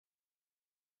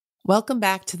Welcome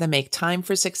back to the Make Time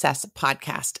for Success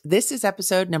podcast. This is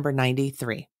episode number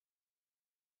 93.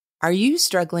 Are you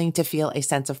struggling to feel a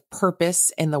sense of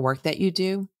purpose in the work that you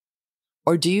do?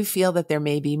 Or do you feel that there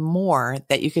may be more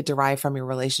that you could derive from your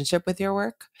relationship with your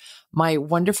work? My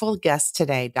wonderful guest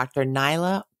today, Dr.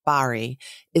 Nayla Bahri,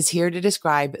 is here to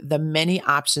describe the many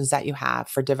options that you have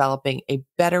for developing a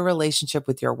better relationship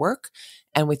with your work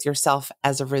and with yourself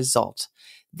as a result.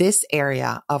 This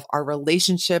area of our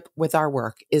relationship with our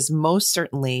work is most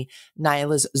certainly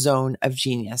Nayla's zone of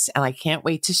genius, and I can't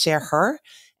wait to share her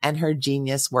and her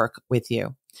genius work with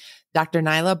you. Dr.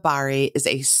 Nayla Bahri is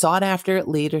a sought-after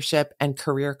leadership and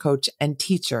career coach and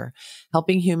teacher,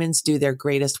 helping humans do their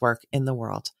greatest work in the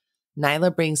world.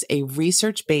 Nayla brings a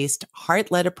research-based,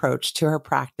 heart-led approach to her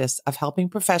practice of helping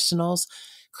professionals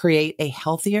create a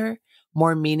healthier,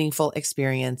 more meaningful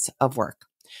experience of work.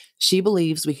 She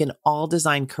believes we can all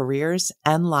design careers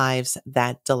and lives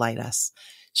that delight us.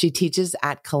 She teaches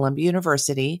at Columbia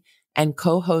University and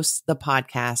co-hosts the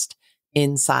podcast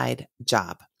Inside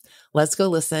Job. Let's go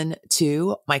listen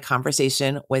to my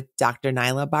conversation with Dr.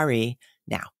 Nayla Bahri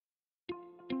now.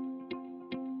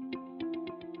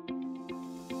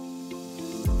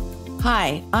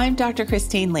 Hi, I'm Dr.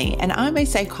 Christine Lee, and I'm a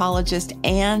psychologist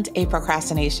and a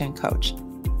procrastination coach.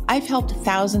 I've helped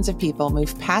thousands of people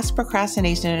move past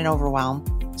procrastination and overwhelm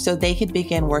so they could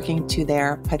begin working to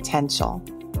their potential.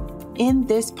 In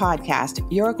this podcast,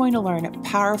 you're going to learn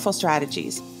powerful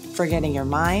strategies for getting your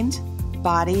mind,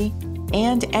 body,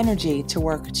 and energy to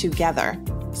work together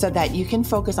so that you can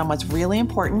focus on what's really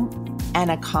important and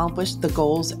accomplish the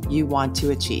goals you want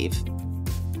to achieve.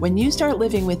 When you start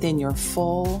living within your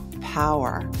full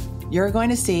power, you're going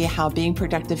to see how being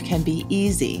productive can be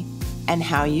easy and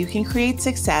how you can create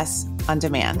success on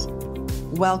demand.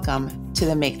 Welcome to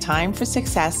the Make Time for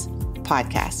Success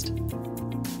podcast.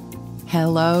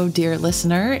 Hello, dear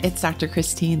listener. It's Dr.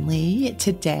 Christine Lee.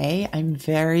 Today, I'm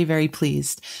very, very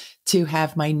pleased to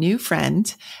have my new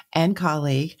friend and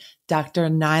colleague, Dr.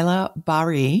 Nayla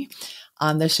Bahri,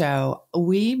 on the show.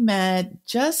 We met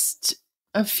just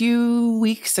a few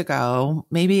weeks ago,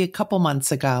 maybe a couple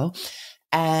months ago,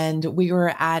 and we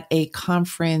were at a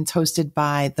conference hosted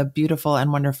by the beautiful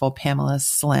and wonderful Pamela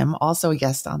Slim, also a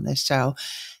guest on this show.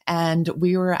 And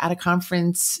we were at a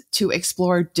conference to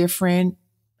explore different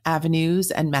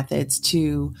avenues and methods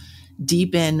to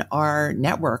deepen our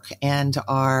network and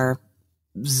our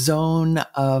zone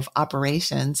of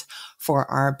operations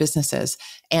for our businesses.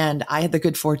 And I had the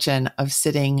good fortune of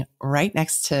sitting right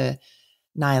next to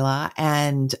Nayla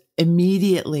and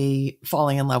immediately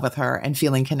falling in love with her and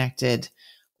feeling connected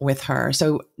with her.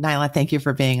 So Nayla, thank you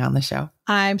for being on the show.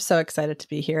 I'm so excited to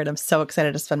be here, and I'm so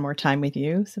excited to spend more time with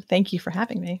you. So thank you for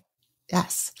having me.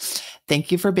 Yes.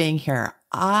 Thank you for being here.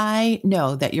 I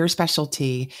know that your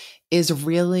specialty is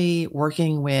really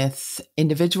working with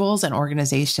individuals and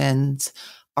organizations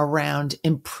around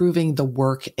improving the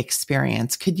work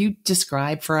experience. Could you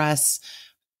describe for us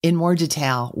in more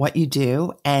detail what you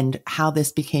do and how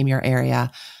this became your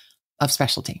area of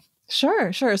specialty?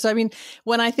 Sure. So,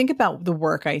 when I think about the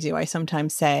work I do, I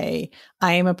sometimes say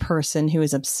I am a person who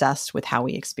is obsessed with how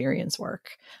we experience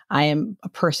work. I am a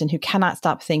person who cannot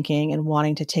stop thinking and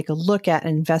wanting to take a look at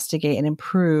and investigate and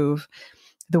improve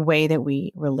the way that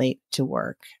we relate to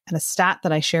work. And a stat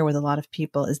that I share with a lot of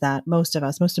people is that most of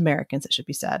us, most Americans, it should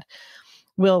be said,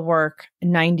 will work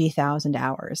 90,000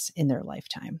 hours in their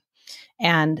lifetime.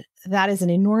 And that is an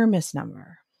enormous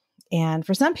number. And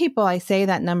for some people, I say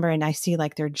that number and I see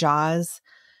like their jaws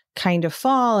kind of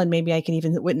fall, and maybe I can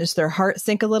even witness their heart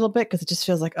sink a little bit because it just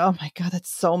feels like, oh my God,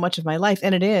 that's so much of my life.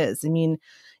 And it is. It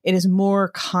is more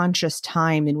conscious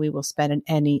time than we will spend in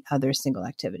any other single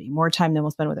activity, more time than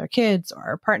we'll spend with our kids or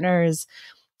our partners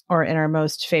or in our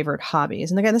most favorite hobbies.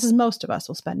 And again, this is most of us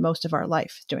will spend most of our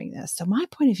life doing this. So my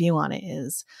point of view on it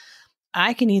is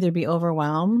I can either be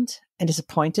overwhelmed and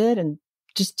disappointed and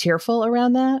just tearful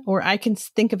around that, or I can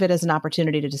think of it as an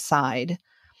opportunity to decide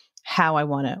how I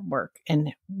want to work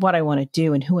and what I want to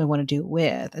do and who I want to do it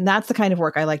with. And that's the kind of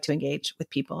work I like to engage with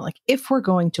people. Like, if we're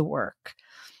going to work,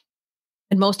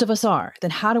 and most of us are,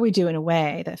 then how do we do it in a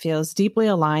way that feels deeply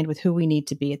aligned with who we need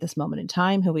to be at this moment in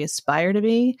time, who we aspire to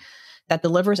be, that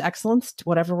delivers excellence to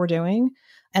whatever we're doing,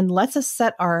 and lets us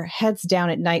set our heads down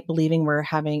at night believing we're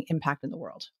having impact in the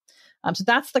world. So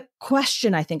that's the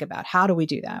question I think about. How do we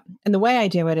do that? And the way I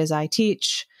do it is I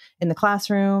teach in the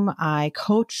classroom. I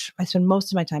coach. I spend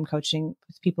most of my time coaching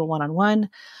with people one-on-one.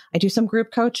 I do some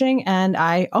group coaching. And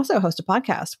I also host a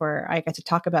podcast where I get to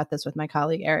talk about this with my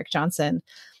colleague, Eric Johnson.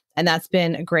 And that's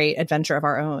been a great adventure of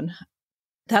our own.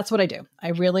 That's what I do. I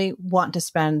really want to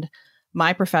spend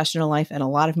my professional life and a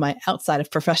lot of my outside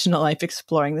of professional life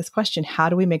exploring this question. How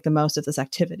do we make the most of this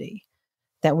activity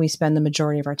that we spend the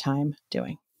majority of our time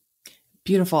doing?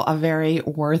 Beautiful. A very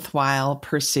worthwhile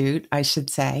pursuit, I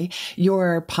should say.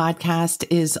 Your podcast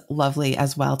is lovely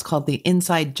as well. It's called the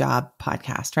Inside Job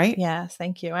Podcast, right? Yes.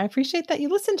 Thank you. I appreciate that you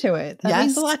listen to it. That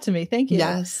means a lot to me. Thank you.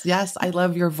 Yes. Yes. I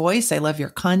love your voice. I love your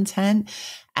content.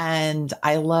 And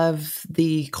I love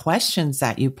the questions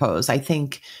that you pose. I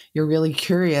think you're really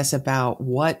curious about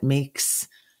what makes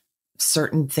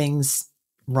certain things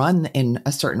run in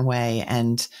a certain way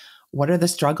and what are the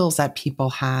struggles that people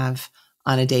have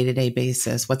on a day-to-day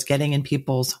basis, what's getting in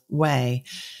people's way.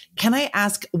 Can I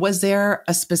ask, was there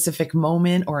a specific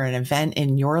moment or an event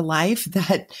in your life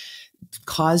that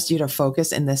caused you to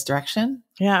focus in this direction?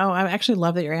 Yeah, I actually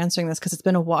love that you're answering this because it's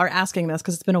been a while, or asking this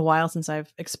because it's been a while since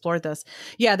I've explored this.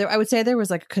 Yeah, I would say there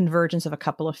was like a convergence of a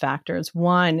couple of factors.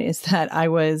 One is that I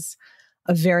was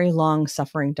a very long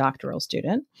suffering doctoral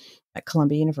student at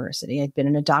Columbia University. I'd been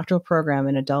in a doctoral program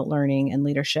in adult learning and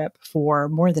leadership for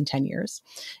more than 10 years.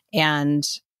 And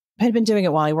I had been doing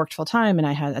it while I worked full time. And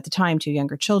I had at the time 2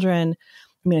 younger children.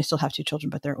 I mean, I still have 2 children,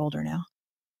 but they're older now.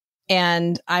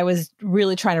 And I was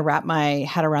really trying to wrap my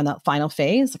head around that final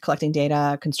phase, collecting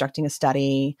data, constructing a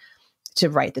study to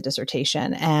write the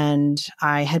dissertation. And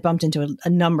I had bumped into a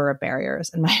number of barriers.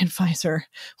 And my advisor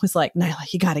was like,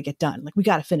 Nayla, you got to get done. Like, we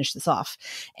got to finish this off.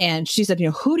 And she said,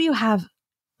 who do you have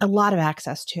a lot of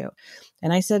access to?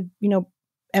 And I said,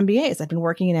 MBAs. I've been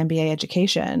working in MBA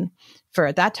education for,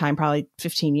 at that time, probably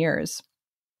 15 years.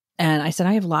 And I said,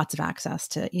 I have lots of access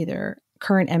to either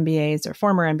current MBAs or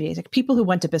former MBAs, like people who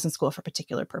went to business school for a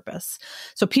particular purpose.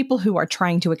 So people who are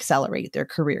trying to accelerate their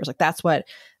careers, like that's what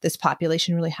this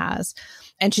population really has.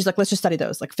 And she's like, let's just study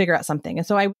those, like figure out something. And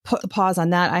so I put a pause on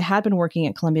that. I had been working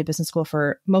at Columbia Business School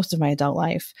for most of my adult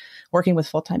life, working with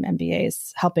full-time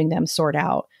MBAs, helping them sort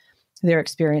out their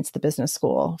experience at the business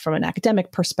school from an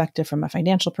academic perspective, from a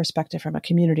financial perspective, from a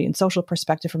community and social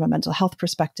perspective, from a mental health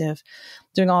perspective,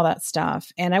 doing all that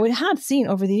stuff. And I had seen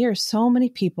over the years so many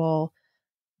people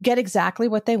get exactly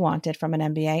what they wanted from an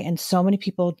MBA and so many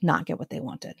people not get what they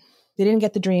wanted. They didn't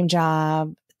get the dream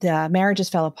job. The marriages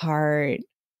fell apart.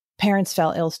 Parents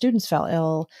fell ill. Students fell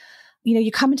ill.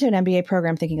 You come into an MBA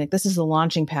program thinking like this is the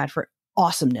launching pad for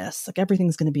awesomeness. Like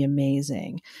everything's going to be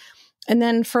amazing. And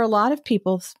then for a lot of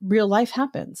people, real life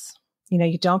happens.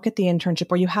 You don't get the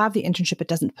internship, or you have the internship, it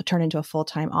doesn't turn into a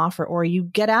full-time offer, or you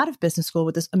get out of business school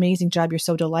with this amazing job you're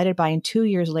so delighted by, and 2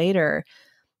 years later,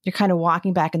 you're kind of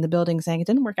walking back in the building saying it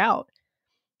didn't work out.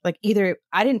 Like either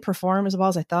I didn't perform as well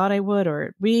as I thought I would,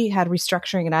 or we had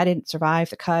restructuring and I didn't survive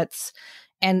the cuts.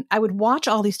 And I would watch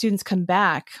all these students come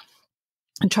back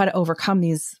and try to overcome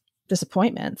these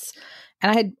disappointments.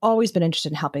 And I had always been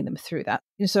interested in helping them through that.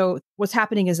 So what's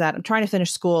happening is that I'm trying to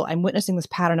finish school. I'm witnessing this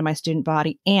pattern in my student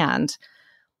body, and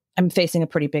I'm facing a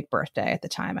pretty big birthday at the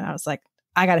time. And I was like,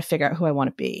 I got to figure out who I want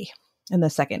to be in the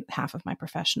second half of my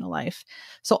professional life.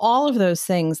 So all of those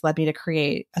things led me to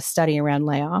create a study around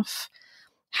layoff.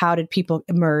 How did people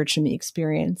emerge from the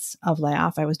experience of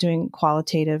layoff? I was doing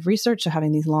qualitative research, so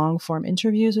having these long form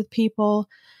interviews with people.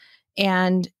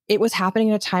 And it was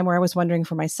happening at a time where I was wondering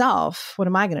for myself, what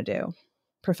am I going to do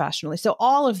professionally? So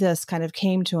all of this kind of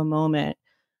came to a moment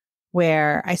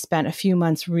where I spent a few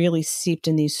months really steeped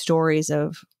in these stories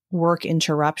of work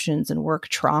interruptions and work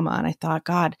trauma. And I thought,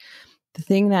 God, the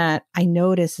thing that I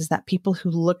notice is that people who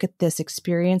look at this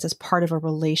experience as part of a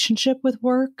relationship with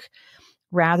work,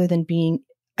 rather than being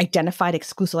identified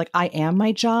exclusive, like I am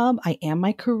my job, I am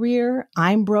my career,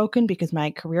 I'm broken because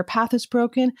my career path is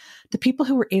broken. The people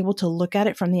who were able to look at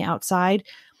it from the outside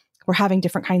were having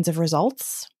different kinds of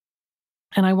results.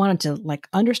 And I wanted to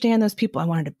understand those people. I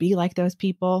wanted to be like those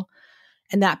people.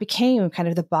 And that became kind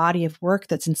of the body of work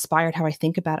that's inspired how I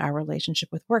think about our relationship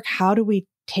with work. How do we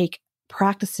take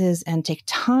practices and take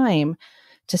time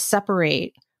to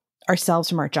separate ourselves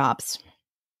from our jobs,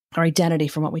 our identity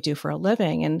from what we do for a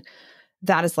living? And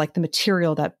that is the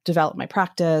material that developed my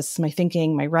practice, my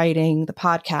thinking, my writing, the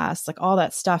podcast, all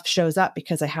that stuff shows up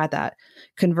because I had that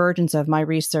convergence of my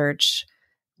research,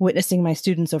 witnessing my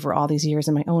students over all these years,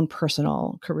 and my own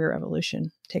personal career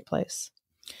evolution take place.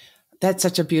 That's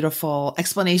such a beautiful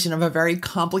explanation of a very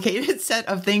complicated set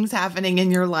of things happening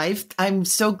in your life. I'm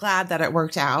so glad that it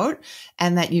worked out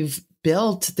and that you've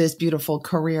built this beautiful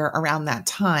career around that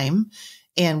time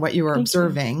and what you were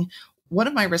observing. One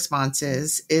of my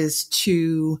responses is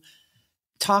to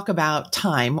talk about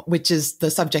time, which is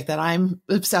the subject that I'm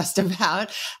obsessed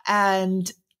about, and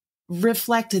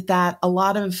reflect that a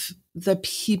lot of the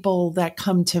people that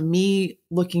come to me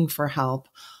looking for help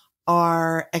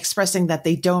are expressing that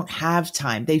they don't have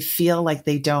time. They feel like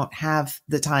they don't have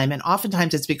the time. And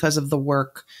oftentimes it's because of the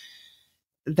work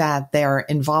that they're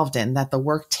involved in, that the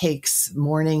work takes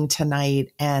morning to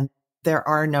night and there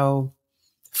are no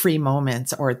free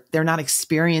moments, or they're not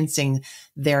experiencing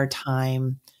their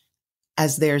time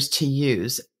as theirs to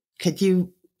use. Could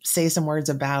you say some words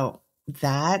about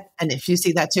that? And if you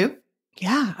see that too?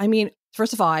 Yeah. I mean,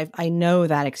 first of all, I know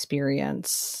that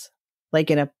experience like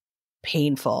in a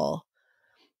painful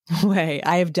way.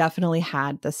 I have definitely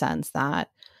had the sense that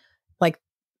like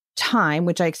time,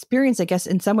 which I experience, I guess,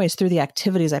 in some ways through the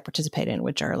activities I participate in,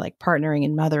 which are like partnering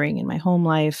and mothering in my home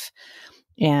life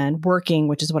and working,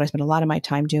 which is what I spend a lot of my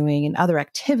time doing, and other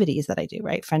activities that I do,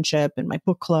 right? Friendship and my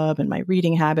book club and my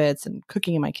reading habits and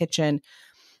cooking in my kitchen.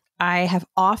 I have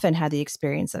often had the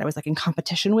experience that I was like in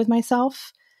competition with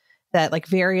myself, that like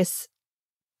various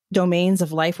domains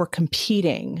of life were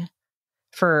competing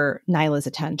for Nyla's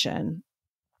attention.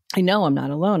 I know I'm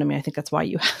not alone. I mean, I think that's why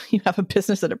you have a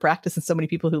business and a practice and so many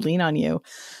people who lean on you.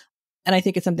 And I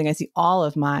think it's something I see all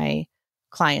of my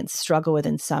clients struggle with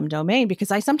in some domain,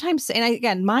 because I sometimes,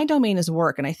 again, my domain is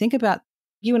work. And I think about,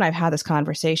 you and I've had this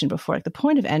conversation before, like the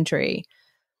point of entry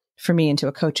for me into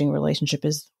a coaching relationship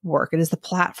is work. It is the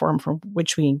platform from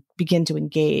which we begin to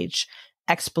engage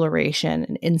exploration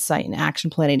and insight and action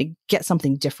planning to get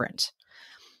something different.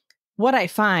 What I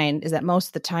find is that most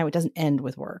of the time it doesn't end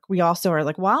with work. We also are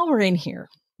like, while we're in here,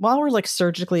 while we're like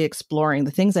surgically exploring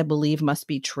the things I believe must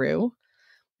be true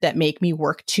that make me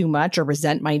work too much or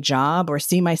resent my job or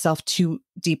see myself too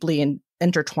deeply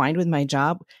intertwined with my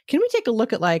job, can we take a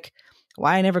look at like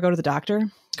why I never go to the doctor?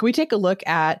 Can we take a look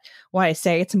at why I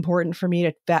say it's important for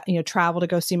me to travel to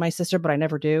go see my sister, but I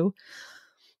never do?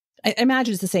 I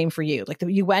imagine it's the same for you. Like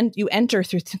you enter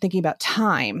through thinking about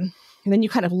time, and then you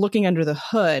kind of looking under the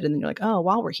hood, and then you're like, oh,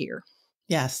 while we're here.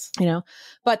 Yes.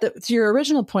 But to your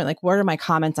original point, like, what are my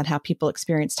comments on how people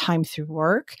experience time through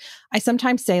work? I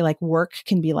sometimes say like work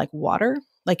can be like water.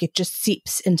 Like it just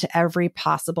seeps into every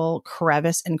possible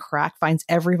crevice and crack, finds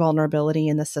every vulnerability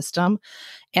in the system.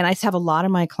 And I have a lot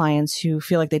of my clients who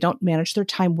feel like they don't manage their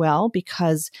time well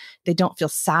because they don't feel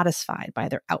satisfied by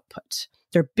their output.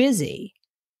 They're busy,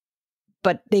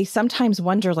 but they sometimes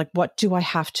wonder, like, what do I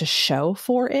have to show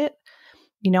for it?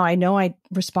 I know I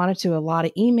responded to a lot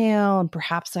of email and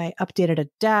perhaps I updated a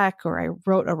deck or I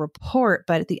wrote a report,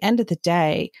 but at the end of the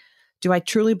day, do I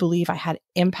truly believe I had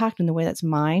impact in the way that's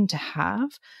mine to have?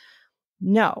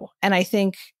 No. And I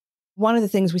think one of the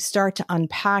things we start to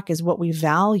unpack is what we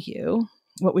value,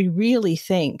 what we really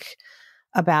think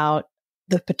about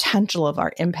the potential of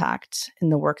our impact in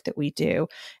the work that we do,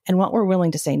 and what we're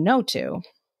willing to say no to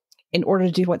in order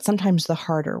to do what's sometimes the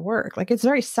harder work. Like it's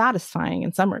very satisfying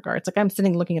in some regards. Like I'm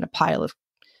sitting looking at a pile of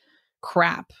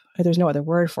crap, there's no other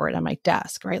word for it, on my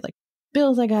desk, right? Like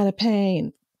bills I got to pay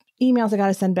and emails I got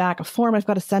to send back, a form I've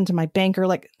got to send to my banker,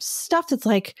 like stuff that's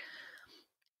like,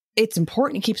 it's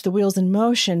important, it keeps the wheels in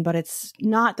motion, but it's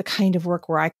not the kind of work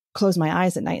where I close my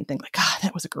eyes at night and think like, God,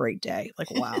 that was a great day.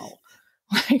 Like, wow.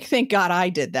 Like, thank God I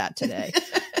did that today.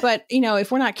 But,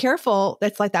 if we're not careful,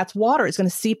 that's water. It's going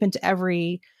to seep into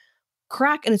every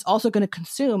crack, and it's also going to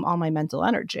consume all my mental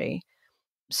energy.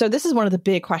 So this is one of the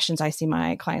big questions I see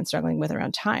my clients struggling with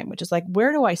around time, which is like,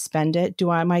 where do I spend it? Do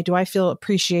I feel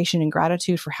appreciation and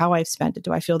gratitude for how I've spent it?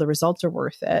 Do I feel the results are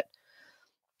worth it?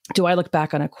 Do I look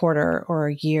back on a quarter or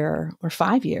a year or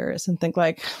 5 years and think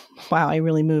like, wow, I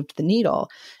really moved the needle?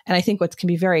 And I think what can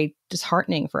be very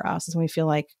disheartening for us is when we feel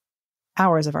like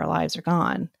hours of our lives are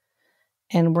gone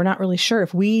and we're not really sure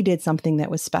if we did something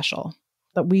that was special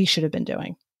that we should have been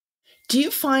doing. Do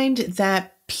you find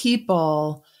that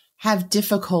people have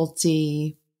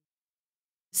difficulty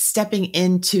stepping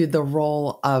into the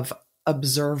role of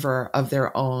observer of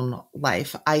their own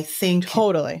life? I think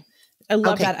totally. I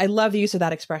love that. I love the use of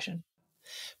that expression.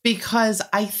 Because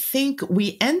I think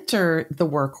we enter the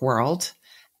work world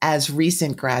as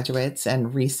recent graduates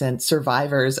and recent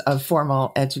survivors of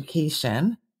formal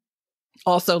education.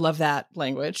 Also love that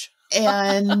language.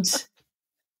 And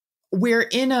we're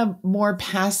in a more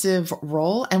passive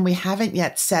role and we haven't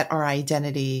yet set our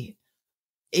identity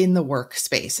in the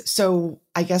workspace. So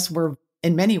I guess we're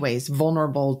in many ways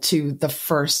vulnerable to the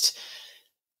first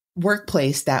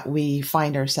workplace that we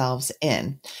find ourselves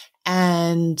in.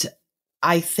 And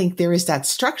I think there is that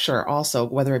structure also,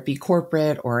 whether it be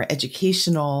corporate or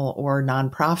educational or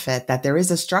nonprofit, that there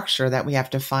is a structure that we have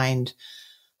to find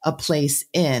a place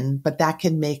in, but that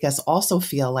can make us also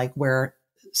feel like we're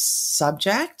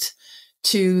subject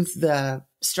to the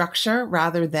structure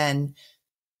rather than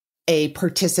a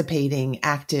participating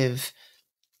active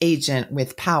agent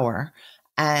with power.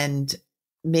 And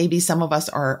maybe some of us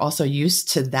are also used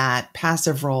to that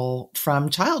passive role from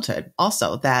childhood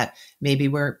also, that maybe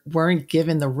weren't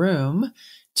given the room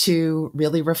to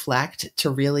really reflect, to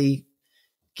really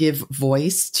give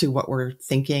voice to what we're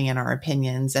thinking and our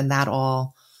opinions. And that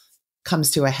all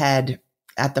comes to a head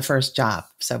at the first job.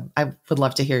 So I would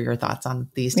love to hear your thoughts on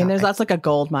these topics. That's like a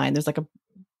gold mine. There's like a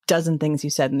dozen things you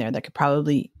said in there that could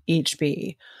probably each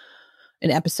be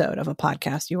an episode of a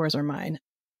podcast, yours or mine.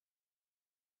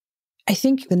 I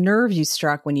think the nerve you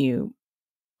struck when you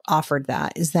offered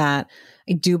that is that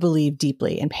I do believe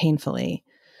deeply and painfully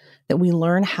that we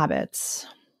learn habits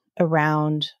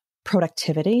around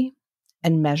productivity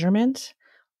and measurement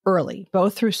early,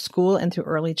 both through school and through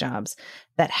early jobs,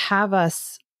 that have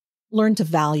us learn to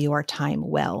value our time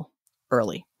well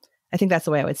early. I think that's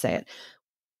the way I would say it.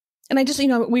 And I just,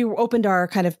 we opened our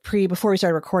kind of before we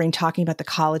started recording, talking about the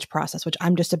college process, which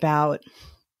I'm just about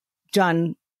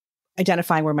done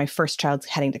identifying where my first child's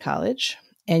heading to college.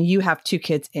 And you have 2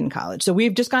 kids in college. So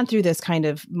we've just gone through this kind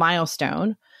of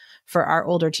milestone for our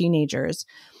older teenagers.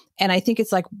 And I think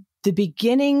it's like the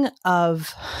beginning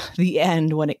of the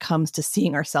end when it comes to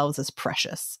seeing ourselves as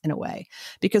precious in a way.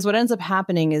 Because what ends up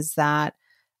happening is that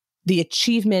the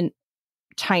achievement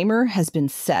timer has been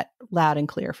set loud and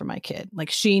clear for my kid. Like,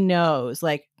 she knows,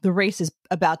 like, the race is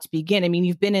about to begin. I mean,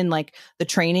 you've been in like the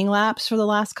training laps for the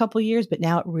last couple of years, but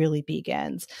now it really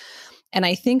begins. And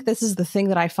I think this is the thing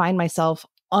that I find myself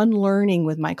unlearning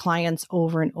with my clients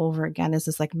over and over again, is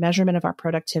this like measurement of our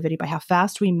productivity by how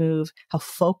fast we move, how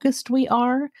focused we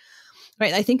are,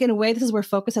 right? I think in a way, this is where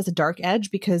focus has a dark edge,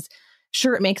 because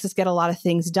sure, it makes us get a lot of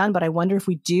things done, but I wonder if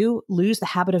we do lose the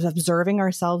habit of observing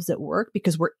ourselves at work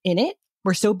because we're in it.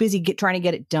 We're so busy trying to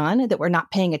get it done that we're not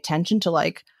paying attention to,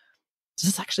 like, is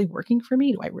this actually working for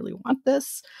me? Do I really want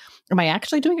this? Am I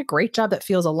actually doing a great job that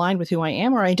feels aligned with who I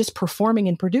am? Or am I just performing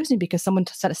and producing because someone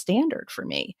set a standard for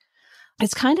me?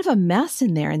 It's kind of a mess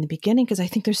in there in the beginning because I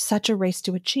think there's such a race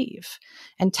to achieve.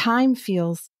 And time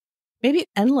feels maybe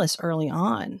endless early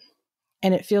on.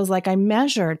 And it feels like I'm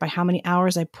measured by how many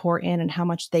hours I pour in and how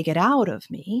much they get out of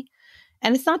me.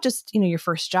 And it's not just, your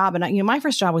first job. And, my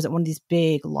first job was at one of these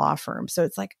big law firms. So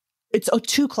it's like, it's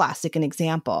too classic an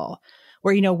example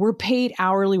where, we're paid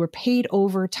hourly, we're paid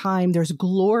overtime. There's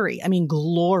glory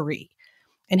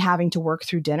in having to work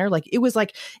through dinner. Like, it was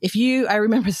like, I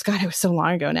remember this, God, it was so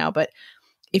long ago now, but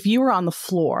if you were on the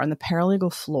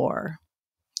paralegal floor,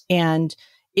 and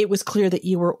it was clear that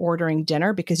you were ordering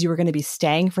dinner because you were going to be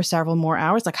staying for several more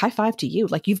hours, like, high five to you.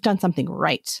 Like, you've done something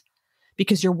right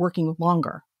because you're working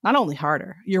longer. Not only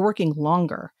harder, you're working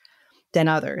longer than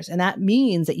others. And that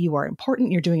means that you are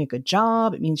important. You're doing a good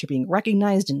job. It means you're being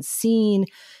recognized and seen.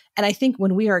 And I think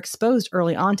when we are exposed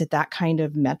early on to that kind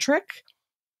of metric,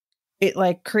 it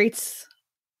like creates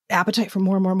appetite for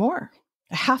more and more and more.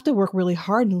 I have to work really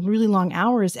hard and really long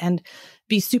hours and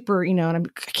be super, and I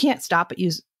can't stop but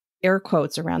use air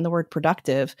quotes around the word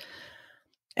productive.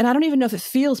 And I don't even know if it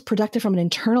feels productive from an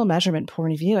internal measurement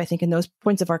point of view. I think in those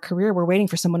points of our career, we're waiting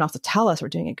for someone else to tell us we're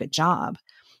doing a good job.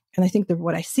 And I think that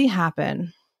what I see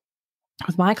happen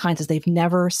with my clients is they've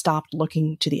never stopped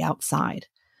looking to the outside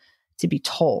to be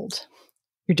told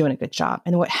you're doing a good job.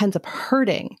 And what ends up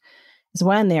hurting is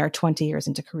when they are 20 years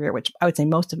into career, which I would say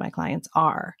most of my clients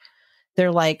are.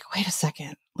 They're like, wait a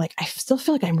second, like, I still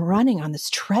feel like I'm running on this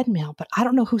treadmill, but I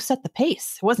don't know who set the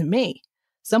pace. It wasn't me.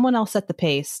 Someone else set the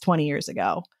pace 20 years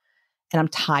ago, and I'm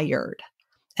tired.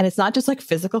 And it's not just like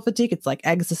physical fatigue. It's like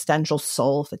existential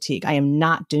soul fatigue. I am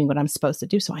not doing what I'm supposed to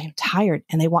do. So I am tired,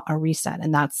 and they want a reset.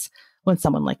 And that's when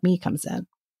someone like me comes in.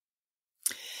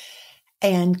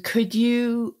 And could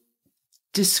you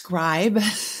describe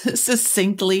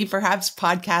succinctly, perhaps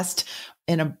podcast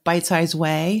in a bite-sized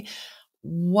way,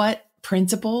 what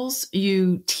principles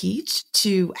you teach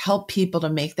to help people to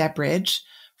make that bridge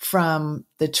from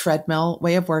the treadmill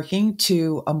way of working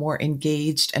to a more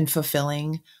engaged and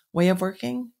fulfilling way of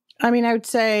working? I mean, I would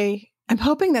say, I'm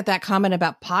hoping that comment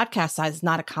about podcast size is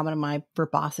not a comment on my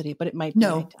verbosity, but it might be.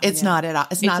 No, it's not at all.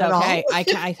 It's not at okay.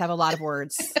 all. I have a lot of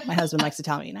words. My husband likes to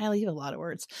tell me, Nayla, you have a lot of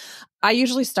words. I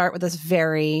usually start with this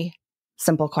very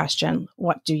simple question.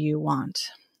 What do you want?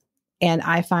 And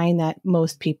I find that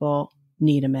most people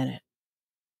need a minute,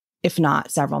 if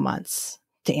not several months,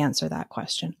 to answer that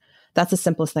question. That's the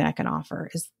simplest thing I can offer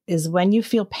is when you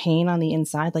feel pain on the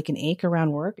inside, like an ache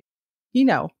around work,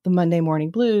 the Monday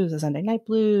morning blues, the Sunday night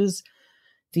blues.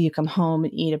 Do you come home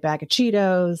and eat a bag of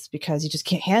Cheetos because you just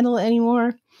can't handle it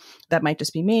anymore? That might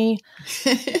just be me.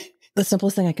 The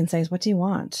simplest thing I can say is, what do you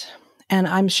want? And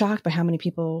I'm shocked by how many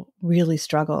people really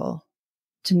struggle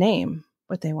to name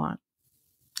what they want.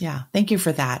 Yeah. Thank you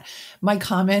for that. My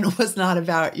comment was not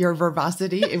about your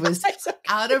verbosity. It was Okay.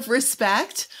 out of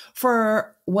respect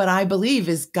for what I believe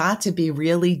is got to be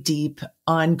really deep,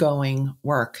 ongoing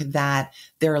work, that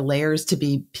there are layers to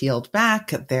be peeled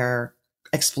back. There are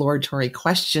exploratory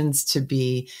questions to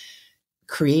be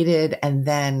created and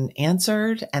then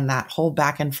answered. And that whole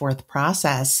back and forth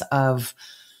process of,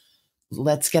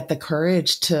 let's get the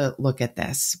courage to look at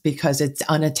this because it's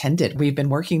unattended. We've been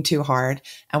working too hard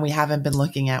and we haven't been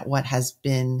looking at what has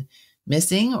been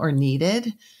missing or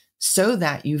needed so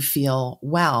that you feel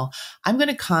well. I'm going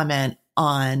to comment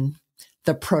on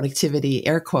the productivity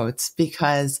air quotes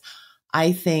because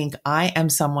I think I am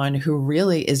someone who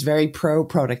really is very pro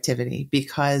productivity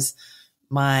because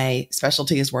my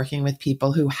specialty is working with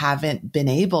people who haven't been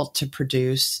able to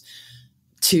produce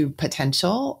to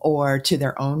potential or to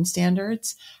their own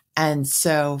standards. And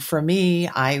so for me,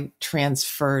 I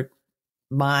transferred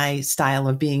my style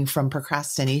of being from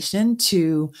procrastination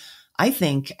to, I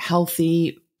think,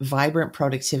 healthy, vibrant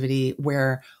productivity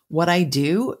where what I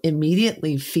do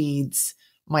immediately feeds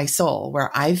my soul,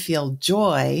 where I feel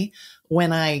joy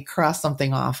when I cross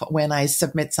something off, when I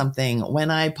submit something, when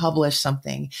I publish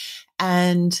something.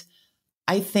 And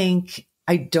I think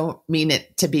I don't mean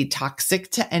it to be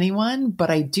toxic to anyone, but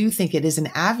I do think it is an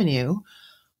avenue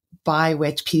by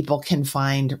which people can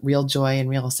find real joy and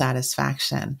real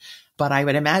satisfaction. But I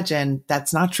would imagine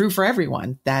that's not true for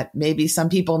everyone, that maybe some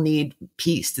people need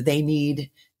peace. They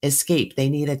need escape. They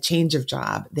need a change of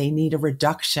job. They need a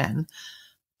reduction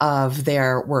of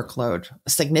their workload, a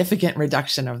significant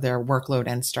reduction of their workload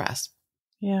and stress.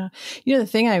 Yeah. The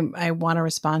thing I want to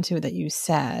respond to that you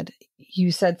said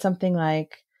something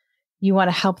like, you want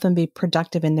to help them be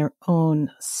productive in their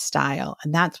own style.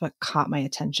 And that's what caught my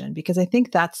attention because I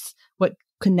think that's what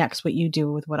connects what you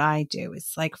do with what I do.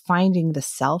 It's like finding the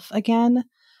self again,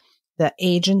 the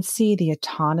agency, the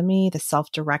autonomy, the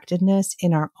self-directedness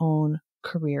in our own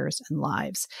careers and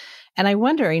lives. And I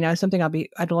wonder, something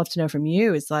I'd love to know from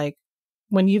you is like,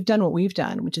 when you've done what we've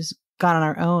done, which is gone on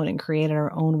our own and created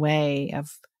our own way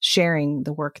of sharing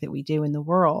the work that we do in the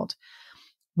world,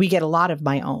 we get a lot of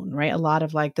my own, right? A lot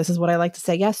of like, this is what I like to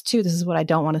say yes to. This is what I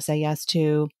don't want to say yes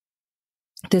to.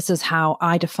 This is how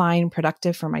I define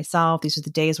productive for myself. These are the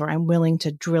days where I'm willing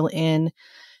to drill in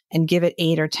and give it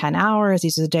 8 or 10 hours.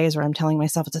 These are the days where I'm telling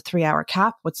myself it's a 3-hour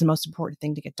cap. What's the most important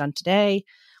thing to get done today?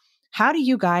 How do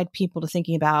you guide people to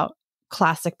thinking about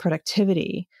classic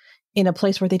productivity in a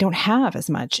place where they don't have as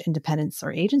much independence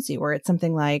or agency, where it's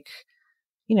something like,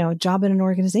 a job in an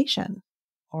organization,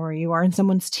 or you are in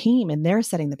someone's team and they're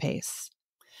setting the pace?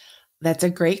 That's a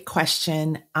great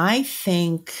question. I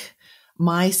think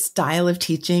my style of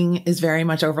teaching is very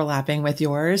much overlapping with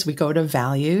yours. We go to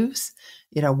values.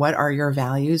 What are your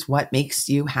values? What makes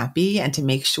you happy? And to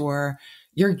make sure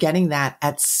you're getting that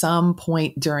at some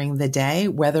point during the day,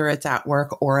 whether it's at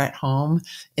work or at home,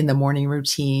 in the morning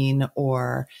routine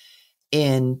or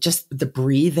in just the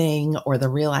breathing or the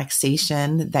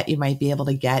relaxation that you might be able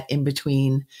to get in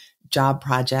between job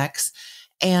projects.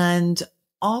 And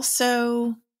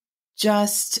also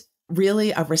just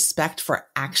really a respect for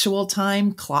actual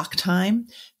time, clock time,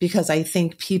 because I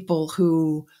think people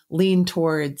who lean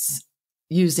towards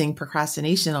using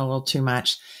procrastination a little too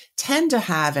much tend to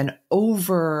have an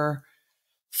overflow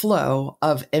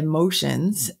of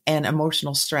emotions and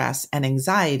emotional stress and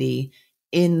anxiety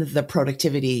in the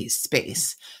productivity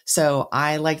space. So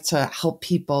I like to help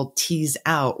people tease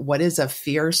out what is a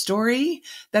fear story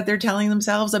that they're telling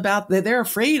themselves about, that they're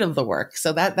afraid of the work.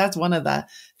 So that's one of the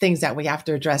things that we have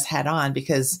to address head on,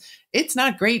 because it's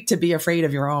not great to be afraid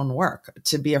of your own work,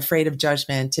 to be afraid of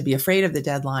judgment, to be afraid of the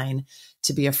deadline,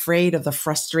 to be afraid of the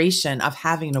frustration of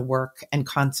having to work and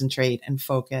concentrate and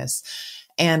focus.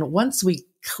 And once we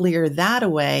clear that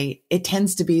away, it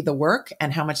tends to be the work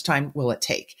and how much time will it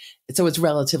take. So it's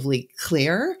relatively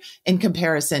clear in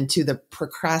comparison to the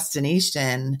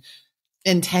procrastination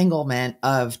entanglement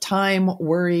of time,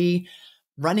 worry,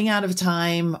 running out of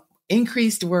time,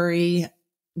 increased worry,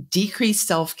 decreased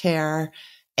self-care,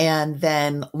 and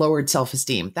then lowered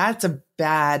self-esteem. That's a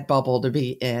bad bubble to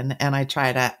be in. And I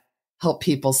try to help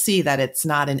people see that it's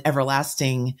not an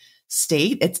everlasting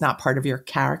state. It's not part of your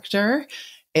character.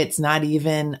 It's not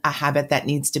even a habit that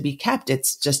needs to be kept.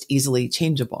 It's just easily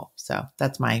changeable. So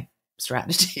that's my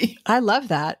strategy. I love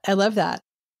that.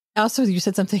 Also, you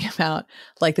said something about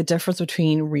like the difference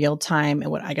between real time and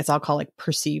what I guess I'll call like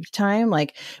perceived time.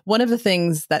 Like one of the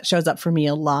things that shows up for me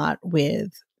a lot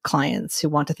with clients who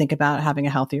want to think about having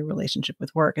a healthier relationship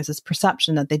with work is this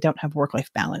perception that they don't have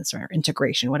work-life balance or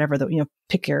integration, whatever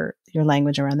pick your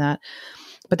language around that,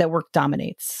 but that work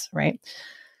dominates, right?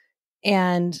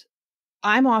 And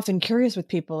I'm often curious with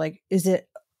people, like, is it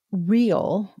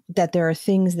real that there are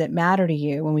things that matter to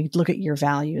you when we look at your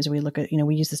values, or we look at,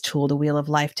 we use this tool, the wheel of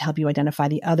life, to help you identify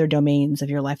the other domains of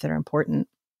your life that are important.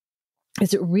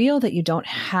 Is it real that you don't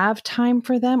have time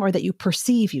for them, or that you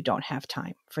perceive you don't have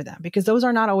time for them? Because those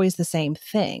are not always the same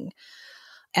thing.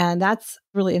 And that's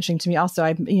really interesting to me. Also,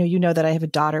 that I have a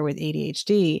daughter with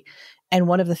ADHD. And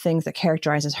one of the things that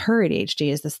characterizes her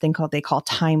ADHD is this thing they call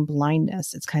time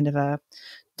blindness. It's kind of a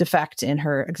defect in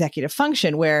her executive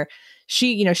function where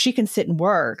she can sit and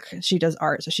work. She does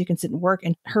art, so she can sit and work,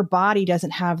 and her body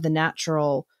doesn't have the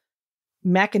natural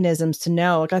mechanisms to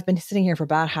know, like, I've been sitting here for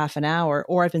about half an hour,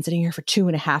 or I've been sitting here for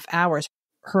 2.5 hours.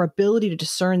 Her ability to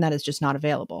discern that is just not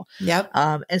available. Yep.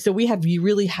 And so we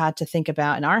really had to think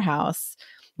about, in our house,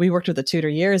 we worked with a tutor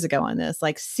years ago on this,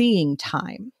 like seeing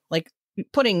time, like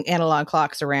putting analog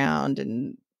clocks around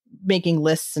and making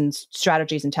lists and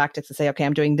strategies and tactics to say, okay,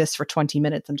 I'm doing this for 20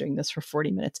 minutes. I'm doing this for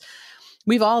 40 minutes.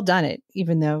 We've all done it,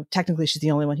 even though technically she's the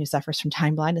only one who suffers from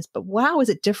time blindness. But wow, is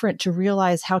it different to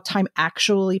realize how time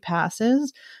actually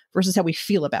passes versus how we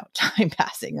feel about time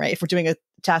passing, right? If we're doing a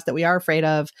task that we are afraid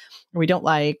of or we don't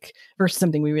like versus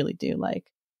something we really do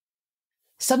like.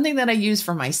 Something that I use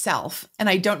for myself, and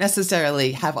I don't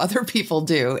necessarily have other people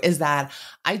do, is that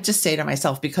I just say to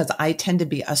myself, because I tend to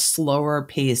be a slower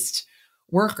paced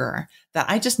worker, that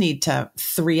I just need to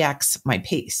 3x my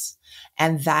pace.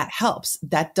 And that helps.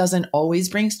 That doesn't always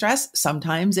bring stress.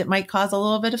 Sometimes it might cause a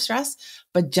little bit of stress,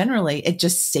 but generally it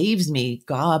just saves me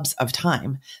gobs of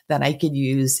time that I could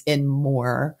use in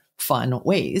more fun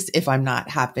ways if I'm not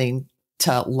having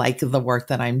to like the work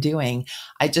that I'm doing.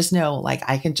 I just know, like,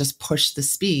 I can just push the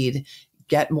speed,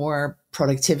 get more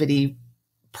productivity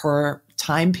per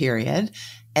time period,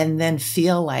 and then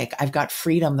feel like I've got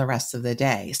freedom the rest of the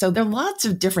day. So there are lots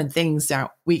of different things that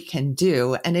we can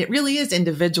do. And it really is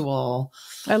individual.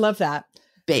 I love that.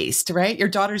 Based, right? Your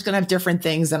daughter's going to have different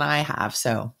things than I have.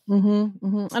 So,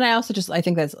 And I also I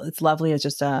think it's lovely as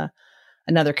just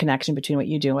another connection between what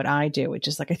you do and what I do, which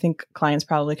is like, I think clients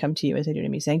probably come to you as they do to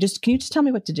me saying, can you just tell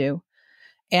me what to do?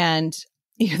 And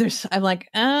I'm like,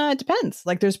 it depends.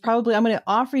 Like I'm going to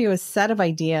offer you a set of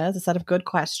ideas, a set of good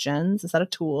questions, a set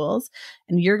of tools,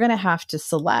 and you're going to have to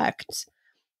select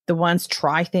the ones,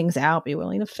 try things out, be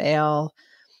willing to fail.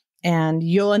 And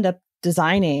you'll end up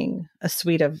designing a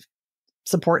suite of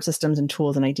support systems and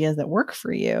tools and ideas that work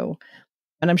for you.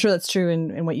 And I'm sure that's true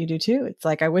in what you do too. It's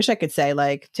like, I wish I could say,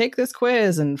 like, take this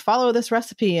quiz and follow this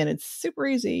recipe and it's super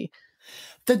easy.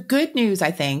 The good news,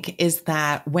 I think, is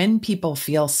that when people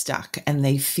feel stuck and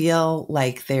they feel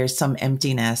like there's some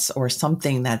emptiness or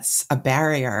something that's a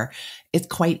barrier, it's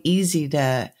quite easy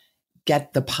to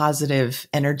get the positive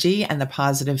energy and the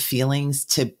positive feelings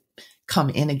to come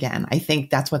in again. I think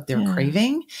that's what they're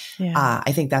craving. Yeah.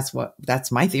 I think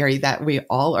that's my theory, that we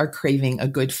all are craving a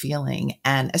good feeling,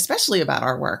 and especially about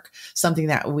our work, something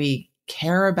that we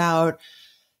care about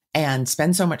and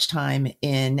spend so much time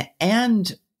in,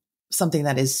 and something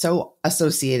that is so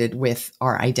associated with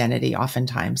our identity,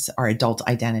 oftentimes our adult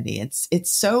identity. It's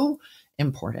so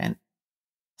important.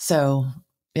 So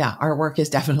yeah, our work is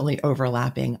definitely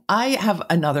overlapping. I have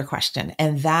another question,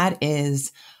 and that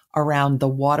is around the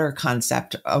water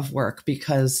concept of work,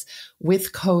 because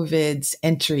with COVID's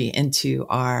entry into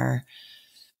our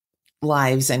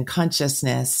lives and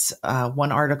consciousness,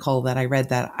 one article that I read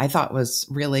that I thought was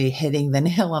really hitting the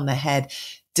nail on the head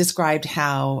described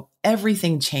how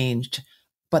everything changed,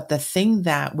 but the thing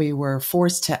that we were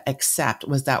forced to accept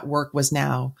was that work was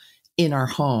now in our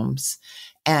homes.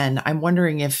 And I'm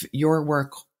wondering if your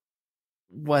work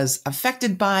was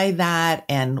affected by that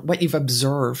and what you've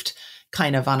observed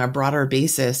kind of on a broader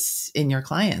basis in your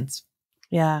clients.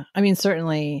 Yeah. I mean,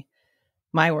 certainly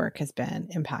my work has been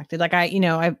impacted. Like in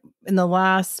the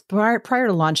last, prior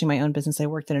to launching my own business, I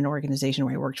worked in an organization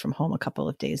where I worked from home a couple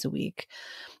of days a week.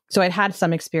 So I'd had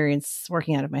some experience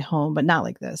working out of my home, but not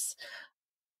like this.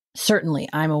 Certainly,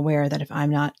 I'm aware that if I'm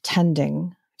not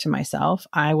tending to myself,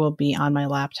 I will be on my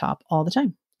laptop all the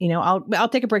time. I'll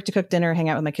take a break to cook dinner, hang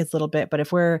out with my kids a little bit. But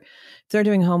if they're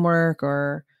doing homework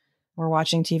or we're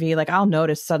watching TV, like I'll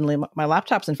notice suddenly my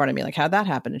laptop's in front of me. Like, how'd that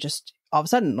happen? It just all of a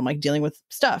sudden I'm like dealing with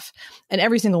stuff, and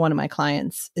every single one of my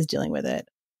clients is dealing with it.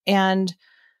 And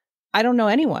I don't know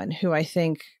anyone who I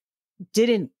think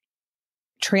didn't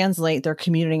translate their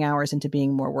commuting hours into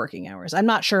being more working hours. I'm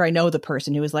not sure I know the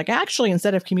person who was like, actually,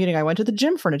 instead of commuting, I went to the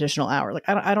gym for an additional hour. Like,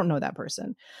 I don't know that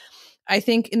person. I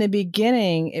think in the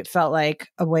beginning, it felt like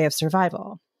a way of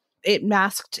survival. It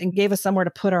masked and gave us somewhere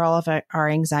to put all of our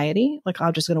anxiety. Like,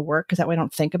 I'm just going to work because that way I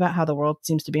don't think about how the world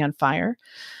seems to be on fire.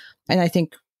 And I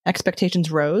think expectations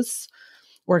rose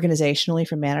organizationally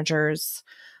from managers.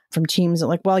 from teams that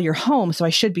like, well, you're home, so I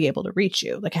should be able to reach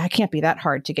you. Like, I can't be that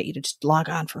hard to get you to just log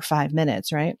on for 5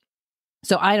 minutes, right?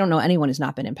 So I don't know anyone who's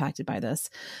not been impacted by this.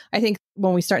 I think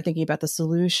when we start thinking about the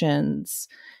solutions,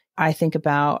 I think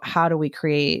about how do we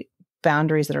create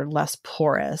boundaries that are less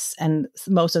porous? And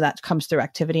most of that comes through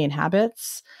activity and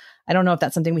habits. I don't know if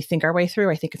that's something we think our way through.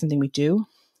 I think it's something we do.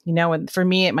 And for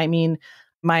me, it might mean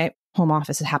my home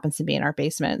office happens to be in our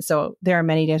basement. So there are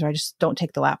many days where I just don't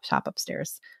take the laptop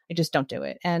upstairs. I just don't do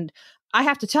it. And I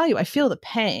have to tell you, I feel the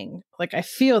pang. Like I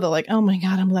feel the like, oh my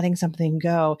God, I'm letting something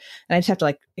go. And I just have to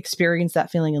like experience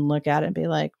that feeling and look at it and be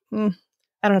like,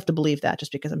 I don't have to believe that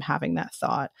just because I'm having that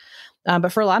thought.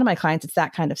 But for a lot of my clients, it's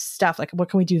that kind of stuff. Like, what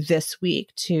can we do this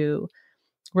week to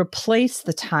replace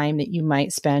the time that you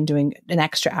might spend doing an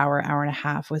extra hour, hour and a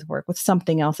half with work with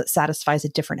something else that satisfies a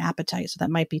different appetite? So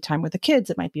that might be time with the kids.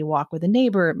 It might be a walk with a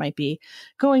neighbor. It might be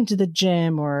going to the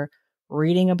gym or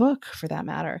reading a book for that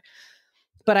matter.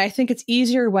 But I think it's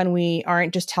easier when we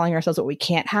aren't just telling ourselves what we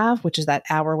can't have, which is that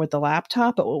hour with the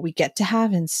laptop, but what we get to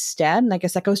have instead. And I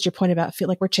guess that goes to your point about feel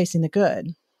like we're chasing the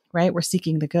good, right? We're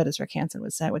seeking the good, as Rick Hansen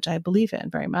would say, which I believe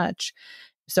in very much.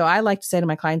 So I like to say to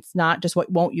my clients, not just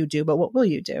what won't you do, but what will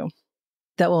you do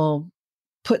that will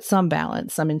put some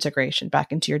balance, some integration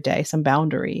back into your day, some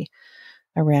boundary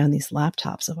around these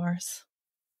laptops of ours.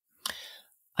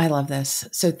 I love this.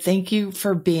 So thank you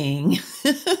for being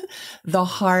the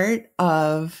heart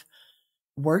of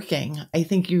working. I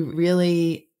think you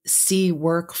really see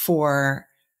work for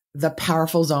the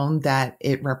powerful zone that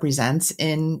it represents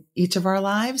in each of our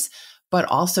lives, but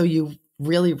also you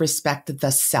really respect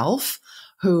the self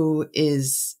who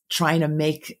is trying to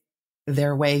make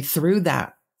their way through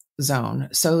that zone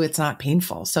so it's not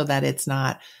painful, so that it's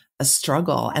not a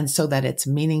struggle, and so that it's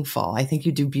meaningful. I think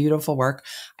you do beautiful work.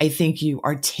 I think you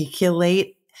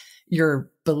articulate your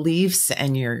beliefs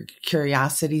and your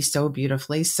curiosity so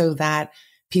beautifully so that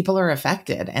people are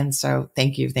affected. And so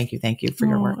thank you for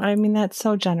your work. I mean, that's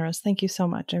so generous. Thank you so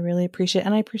much. I really appreciate it.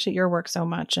 And I appreciate your work so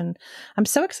much. And I'm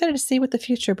so excited to see what the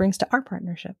future brings to our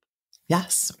partnership.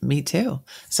 Yes, me too.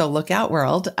 So look out,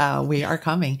 world. We are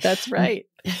coming. That's right.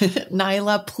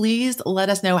 Nayla, please let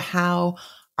us know how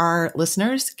our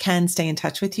listeners can stay in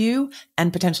touch with you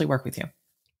and potentially work with you.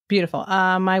 Beautiful.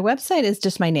 My website is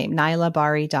just my name,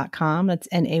 naylabahri.com. That's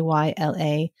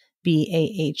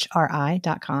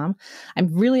NAYLABAHRI.com.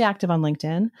 I'm really active on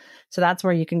LinkedIn. So that's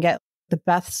where you can get the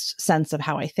best sense of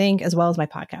how I think, as well as my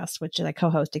podcast, which I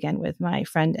co-host again with my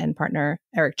friend and partner,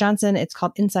 Eric Johnson. It's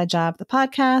called Inside Job, the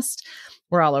podcast.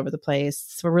 We're all over the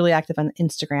place. We're really active on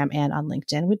Instagram and on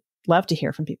LinkedIn. We'd love to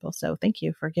hear from people. So thank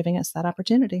you for giving us that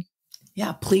opportunity.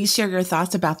 Yeah, please share your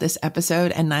thoughts about this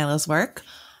episode and Nyla's work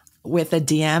with a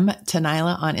DM to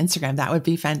Nayla on Instagram. That would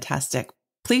be fantastic.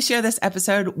 Please share this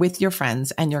episode with your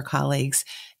friends and your colleagues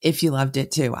if you loved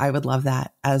it too. I would love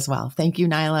that as well. Thank you,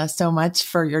 Nayla, so much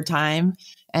for your time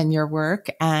and your work.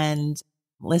 And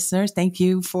listeners, thank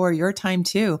you for your time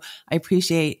too. I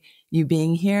appreciate you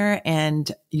being here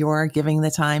and your giving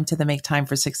the time to the Make Time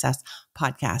for Success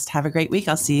podcast. Have a great week.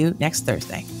 I'll see you next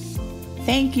Thursday.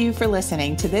 Thank you for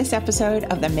listening to this episode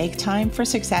of the Make Time for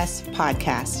Success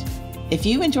podcast. If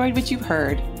you enjoyed what you've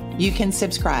heard, you can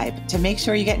subscribe to make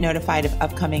sure you get notified of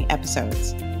upcoming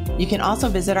episodes. You can also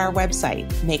visit our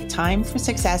website,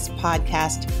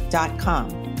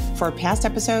 maketimeforsuccesspodcast.com, for past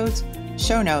episodes,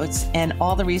 show notes, and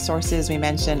all the resources we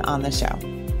mention on the show.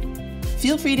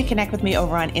 Feel free to connect with me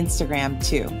over on Instagram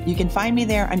too. You can find me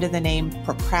there under the name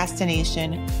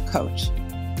Procrastination Coach.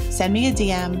 Send me a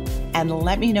DM and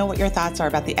let me know what your thoughts are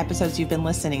about the episodes you've been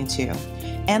listening to.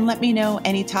 And let me know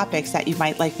any topics that you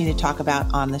might like me to talk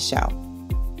about on the show.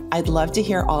 I'd love to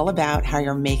hear all about how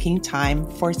you're making time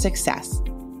for success.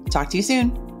 Talk to you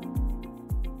soon.